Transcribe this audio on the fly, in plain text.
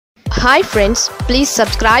Hi friends, please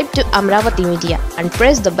subscribe to Amaravathi Media and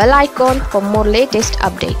press the bell icon for more latest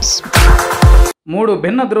updates. మూడు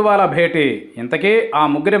భిన్న ధృవాల భేటీ. ఇంతకీ ఆ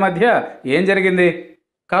ముగ్గురి మధ్య ఏం జరిగింది?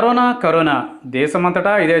 కరోనా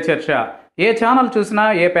దేశమంతటా ఇదే చర్చ. ఏ ఛానల్ చూసినా,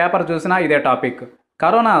 ఏ పేపర్ చూసినా ఇదే టాపిక్.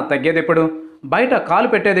 కరోనా తగ్గేదెప్పుడు, బయట కాలు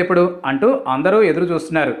పెట్టేదెప్పుడు అంటూ అందరూ ఎదురు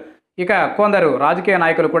చూస్తున్నారు. ఇక కొందరు రాజకీయ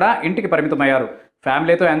నాయకులు కూడా ఇంటికి పరిమితమయ్యారు,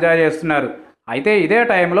 ఫ్యామిలీతో ఎంజాయ్ చేస్తున్నారు. అయితే ఇదే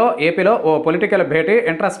టైంలో ఏపీలో ఓ పొలిటికల్ భేటీ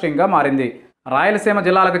ఇంట్రెస్టింగ్గా మారింది. రాయలసీమ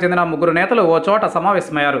జిల్లాలకు చెందిన ముగ్గురు నేతలు ఓ చోట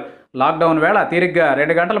సమావేశమయ్యారు. లాక్డౌన్ వేళ తీరిగ్గా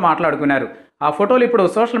 2 గంటలు మాట్లాడుకున్నారు. ఆ ఫోటోలు ఇప్పుడు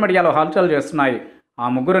సోషల్ మీడియాలో హల్చల్ చేస్తున్నాయి. ఆ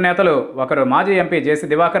ముగ్గురు నేతలు ఒకరు మాజీ MP JC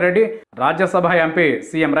Diwakar Reddy, Rajya Sabha MP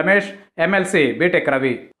CM Ramesh, MLC BTech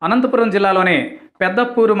Ravi. Anantapuram జిల్లాలోని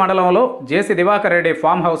పెద్దపూరు మండలంలో JC Diwakar రెడ్డి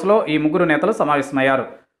ఫామ్ హౌస్లో ఈ ముగ్గురు నేతలు సమావేశమయ్యారు.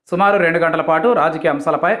 సుమారు 2 గంటల పాటు రాజకీయ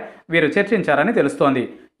అంశాలపై వీరు చర్చించారని తెలుస్తోంది.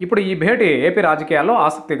 ఇప్పుడు ఈ భేటీ ఏపీ రాజకీయాల్లో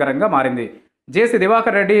ఆసక్తికరంగా మారింది. JC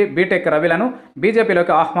Diwakar రెడ్డి, బీటెక్ రవిలను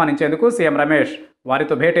బీజేపీలోకి ఆహ్వానించేందుకు CM రమేష్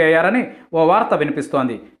వారితో భేటీ అయ్యారని ఓ వార్త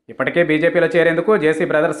వినిపిస్తోంది. ఇప్పటికే బీజేపీలో చేరేందుకు JC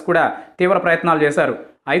బ్రదర్స్ కూడా తీవ్ర ప్రయత్నాలు చేశారు.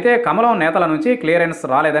 అయితే కమలం నేతల నుంచి క్లియరెన్స్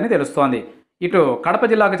రాలేదని తెలుస్తోంది. ఇటు కడప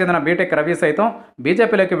జిల్లాకు చెందిన బీటెక్ రవి సైతం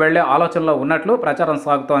బీజేపీలోకి వెళ్లే ఆలోచనలో ఉన్నట్లు ప్రచారం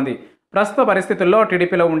సాగుతోంది. ప్రస్తుత పరిస్థితుల్లో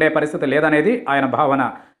టీడీపీలో ఉండే పరిస్థితి లేదనేది ఆయన భావన.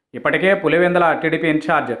 ఇప్పటికే పులివెందుల టీడీపీ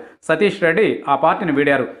ఇన్ఛార్జ్ సతీష్ రెడ్డి ఆ పార్టీని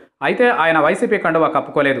వీడారు. అయితే ఆయన వైసీపీ కండువా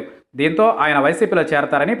కప్పుకోలేదు. దీంతో ఆయన వైసీపీలో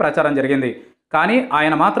చేరతారని ప్రచారం జరిగింది. కానీ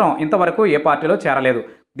ఆయన మాత్రం ఇంతవరకు ఏ పార్టీలో చేరలేదు.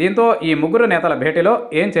 దీంతో ఈ ముగ్గురు నేతల భేటీలో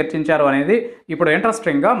ఏం చర్చించారు అనేది ఇప్పుడు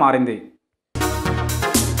ఇంట్రెస్టింగ్గా మారింది.